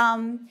think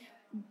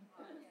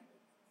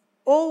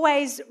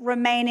always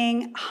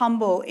remaining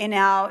humble in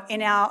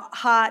our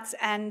hearts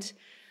and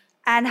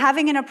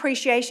having an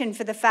appreciation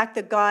for the fact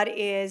that God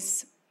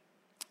is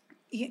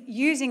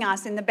using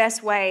us in the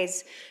best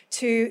ways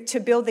to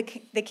build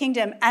the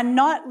kingdom, and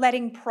not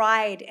letting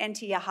pride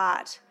enter your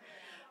heart.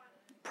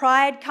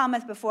 Pride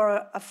cometh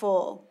before a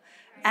fall.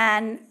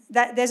 And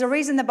that there's a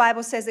reason the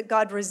Bible says that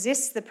God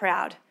resists the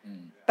proud,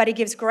 but he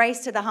gives grace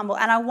to the humble.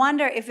 And I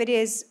wonder if it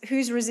is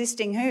who's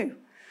resisting who.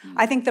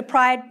 I think the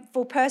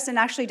prideful person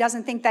actually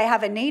doesn't think they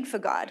have a need for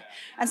God.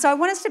 And so I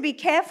want us to be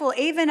careful,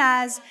 even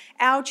as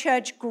our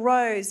church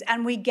grows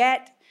and we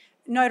get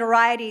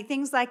notoriety,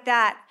 things like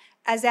that,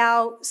 as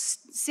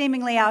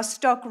seemingly our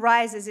stock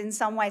rises in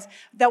some ways,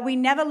 that we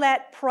never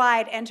let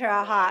pride enter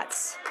our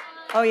hearts.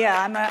 Oh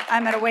yeah, I'm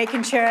at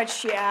Awaken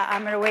Church. Yeah,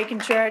 I'm at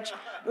Awaken Church.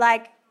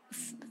 Like,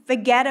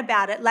 forget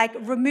about it. Like,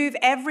 remove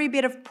every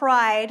bit of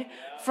pride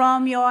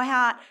from your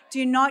heart.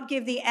 Do not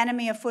give the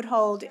enemy a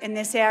foothold in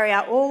this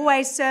area.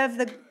 Always serve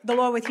the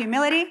Lord with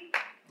humility.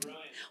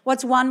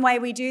 What's one way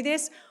we do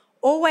this?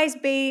 Always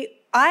be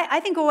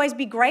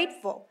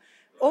grateful.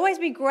 Always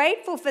be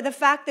grateful for the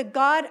fact that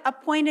God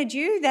appointed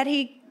you, that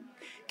he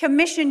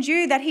commissioned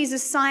you, that he's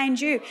assigned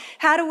you.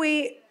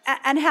 Is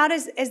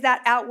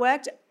that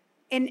outworked?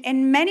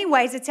 In many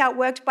ways, it's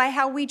outworked by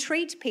how we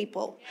treat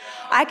people.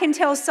 I can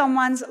tell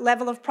someone's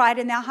level of pride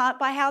in their heart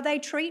by how they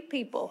treat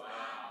people.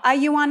 Are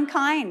you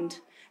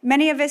unkind?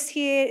 Many of us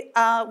here,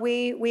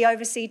 we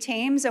oversee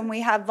teams, and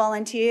we have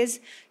volunteers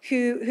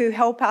who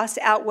help us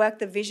outwork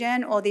the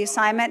vision or the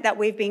assignment that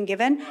we've been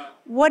given.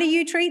 What do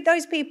you treat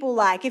those people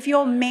like? If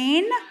you're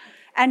mean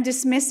and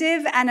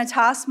dismissive and a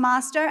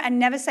taskmaster and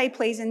never say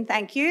please and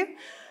thank you,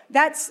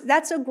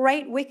 that's a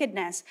great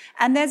wickedness.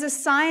 And there's a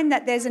sign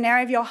that there's an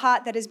area of your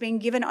heart that has been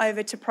given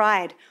over to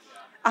pride.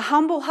 A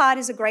humble heart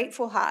is a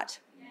grateful heart.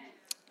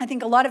 I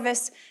think a lot of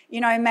us,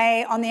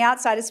 may on the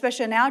outside,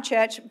 especially in our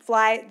church,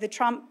 fly the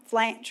Trump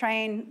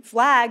train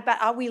flag, but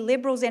are we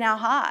liberals in our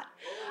heart?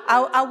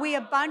 Are we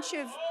a bunch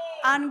of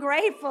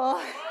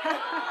ungrateful?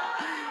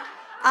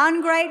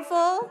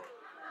 Ungrateful?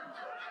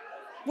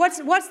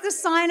 What's the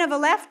sign of a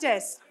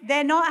leftist?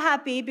 They're not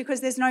happy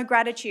because there's no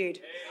gratitude.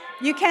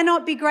 You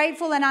cannot be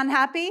grateful and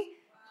unhappy.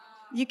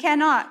 You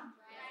cannot.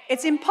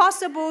 It's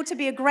impossible to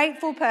be a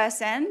grateful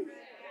person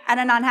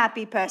and an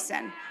unhappy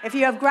person. If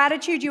you have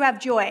gratitude, you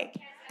have joy.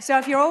 So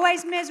if you're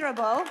always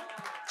miserable,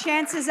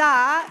 chances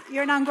are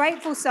you're an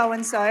ungrateful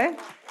so-and-so,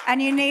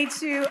 and you need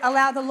to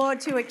allow the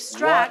Lord to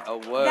extract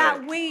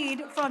that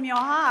weed from your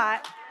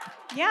heart.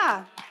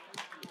 Yeah.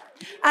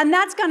 And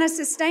that's going to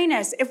sustain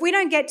us. If we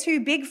don't get too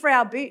big for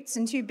our boots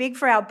and too big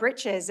for our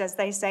britches, as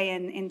they say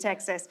in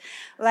Texas,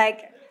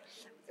 like,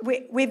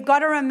 we've got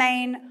to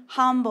remain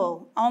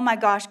humble. Oh my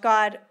gosh,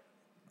 God,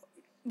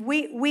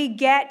 we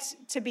get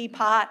to be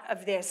part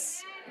of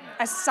this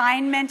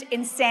assignment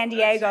in San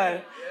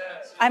Diego.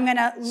 I'm going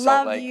to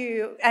love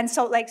you, and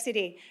Salt Lake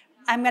City.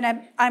 I'm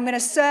going to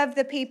serve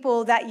the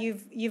people that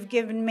you've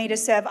given me to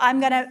serve. I'm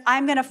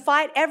going to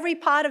fight every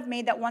part of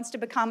me that wants to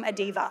become a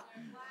diva.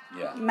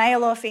 Yeah.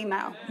 Male or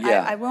female.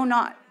 Yeah. I will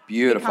not.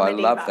 Beautiful. I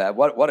love that.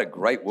 What a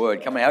great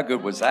word. Come on, how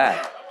good was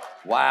that?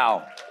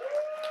 Wow.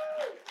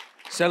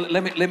 So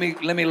let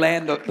me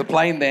land the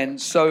plane then.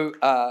 So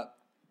God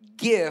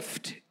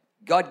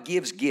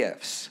gives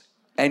gifts,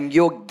 and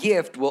your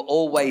gift will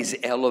always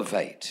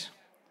elevate.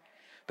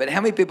 But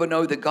how many people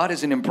know that God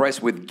isn't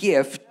impressed with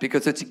gift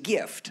because it's a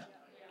gift?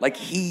 Like,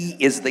 he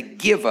is the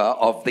giver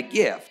of the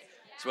gift.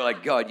 So we're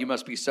like, God, you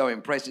must be so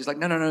impressed. He's like,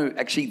 no.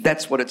 Actually,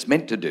 that's what it's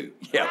meant to do.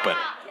 Yeah, but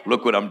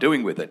look what I'm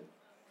doing with it.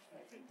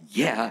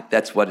 Yeah,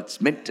 that's what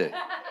it's meant to.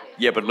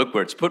 Yeah, but look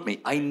where it's put me.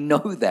 I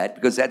know that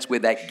because that's where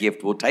that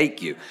gift will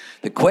take you.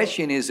 The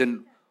question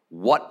isn't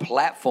what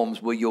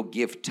platforms will your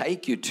gift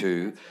take you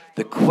to.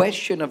 The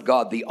question of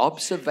God, the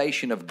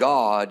observation of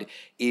God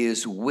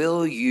is,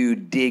 will you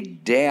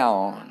dig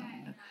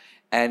down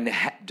and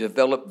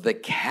develop the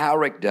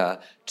character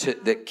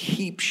that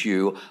keeps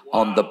you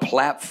on the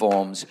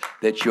platforms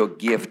that your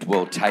gift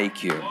will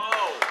take you.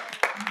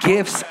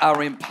 Gifts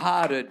are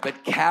imparted,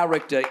 but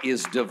character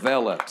is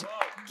developed.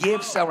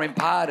 Gifts are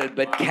imparted,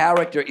 but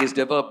character is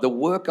developed. The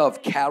work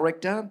of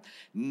character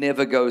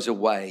never goes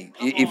away.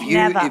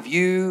 If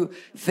you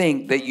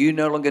think that you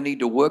no longer need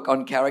to work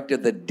on character,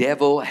 the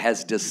devil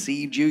has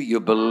deceived you. You're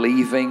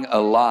believing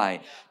a lie.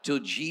 Till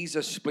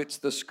Jesus splits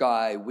the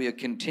sky, we are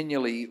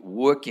continually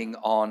working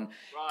on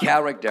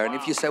character. And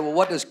if you say, well,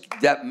 what does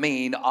that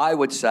mean? I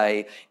would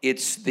say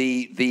it's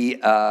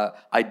the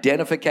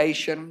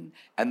identification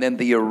and then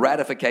the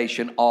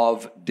eradication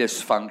of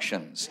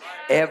dysfunctions.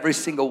 Every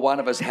single one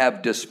of us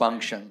have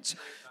dysfunctions.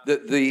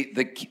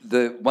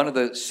 One of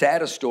the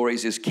saddest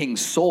stories is King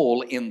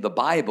Saul in the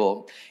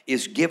Bible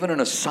is given an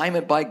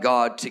assignment by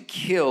God to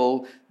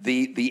kill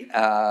the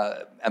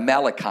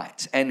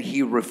Amalekites, and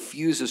he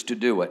refuses to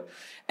do it.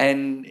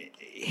 And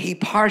he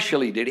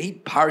partially did. He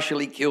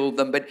partially killed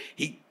them, but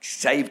he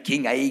saved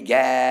King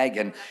Agag,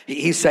 and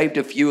he saved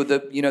a few of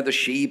the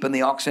sheep and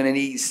the oxen, and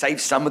he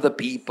saved some of the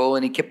people,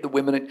 and he kept the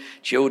women and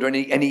children,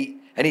 and he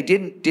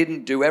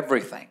didn't do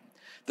everything.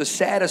 The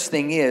saddest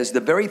thing is the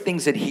very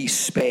things that he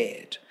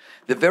spared,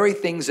 the very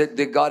things that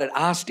God had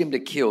asked him to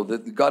kill,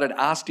 that God had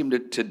asked him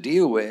to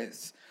deal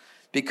with,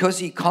 because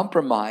he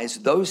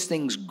compromised, those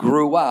things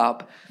grew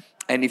up.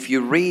 And if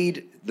you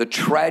read the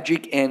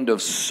tragic end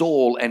of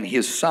Saul and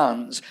his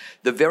sons,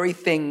 the very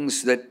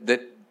things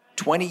that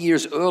 20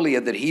 years earlier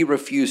that he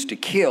refused to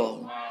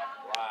kill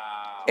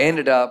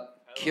ended up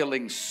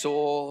killing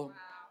Saul,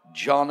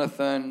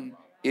 Jonathan,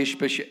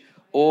 Ishbosheth.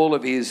 All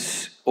of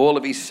his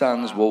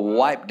sons were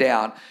wiped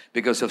out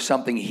because of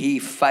something he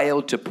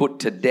failed to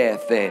put to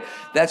death there.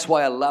 That's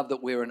why I love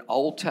that we're an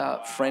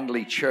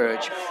altar-friendly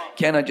church.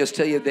 Can I just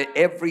tell you that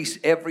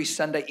every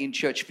Sunday in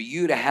church, for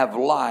you to have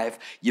life,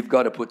 you've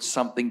got to put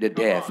something to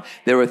death.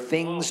 There are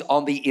things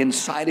on the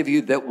inside of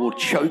you that will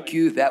choke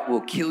you, that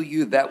will kill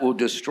you, that will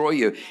destroy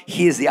you.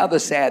 Here's the other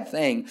sad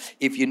thing.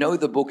 If you know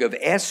the book of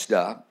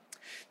Esther,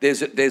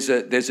 there's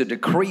a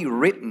decree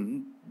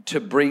written to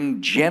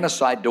bring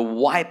genocide, to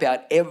wipe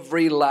out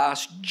every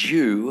last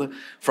Jew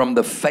from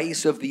the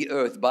face of the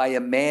earth by a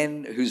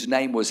man whose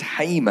name was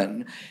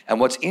Haman.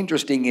 And what's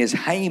interesting is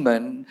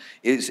Haman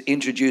is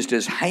introduced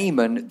as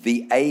Haman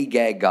the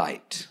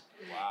Agagite.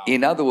 Wow.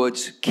 In other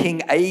words,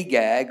 King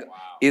Agag,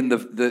 in the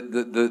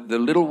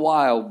little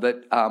while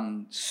that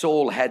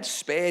Saul had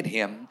spared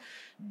him,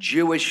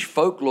 Jewish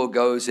folklore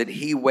goes that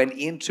he went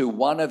into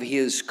one of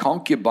his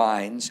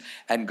concubines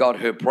and got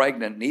her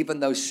pregnant. And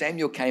even though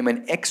Samuel came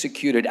and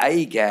executed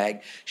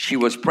Agag, she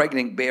was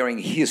pregnant bearing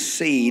his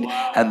seed.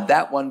 And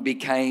that one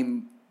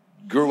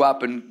grew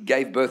up and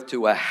gave birth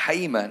to a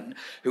Haman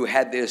who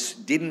had this,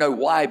 didn't know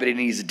why, but in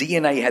his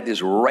DNA had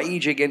this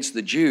rage against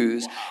the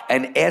Jews.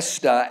 And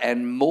Esther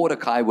and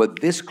Mordecai were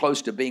this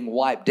close to being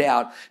wiped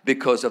out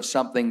because of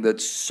something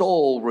that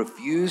Saul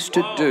refused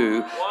to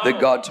do that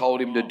God told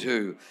him to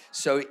do.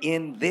 So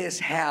in this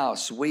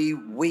house,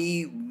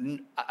 we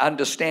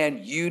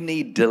understand you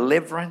need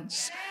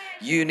deliverance.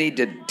 You need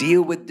to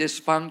deal with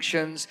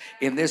dysfunctions.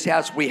 In this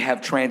house, we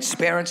have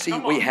transparency.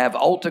 We have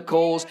altar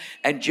calls.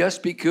 And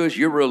just because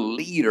you're a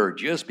leader,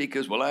 just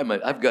because, well,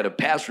 I've got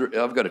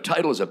a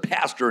title as a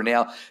pastor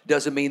now,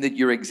 doesn't mean that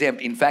you're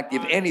exempt. In fact,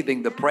 if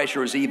anything, the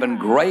pressure is even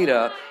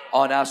greater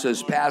on us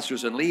as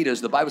pastors and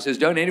leaders. The Bible says,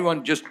 don't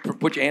anyone just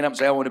put your hand up and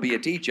say, I want to be a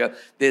teacher.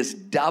 There's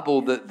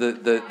double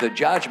the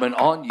judgment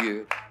on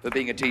you for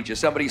being a teacher.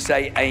 Somebody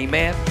say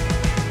amen.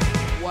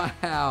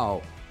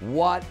 Wow.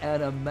 What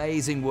an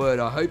amazing word.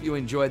 I hope you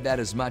enjoyed that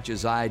as much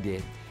as I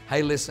did.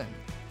 Hey, listen,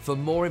 for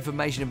more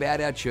information about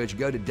our church,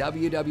 go to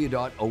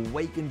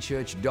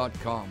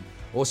www.awakenchurch.com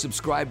or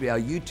subscribe to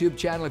our YouTube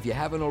channel if you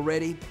haven't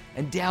already,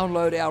 and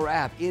download our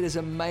app. It is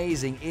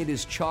amazing. It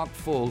is chock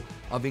full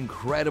of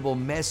incredible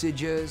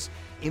messages,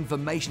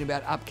 information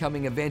about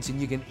upcoming events, and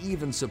you can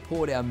even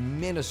support our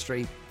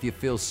ministry if you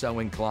feel so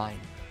inclined.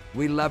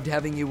 We loved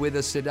having you with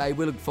us today.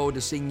 We look forward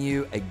to seeing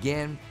you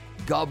again.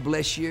 God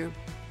bless you.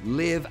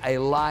 Live a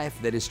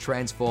life that is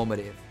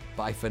transformative.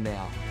 Bye for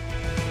now.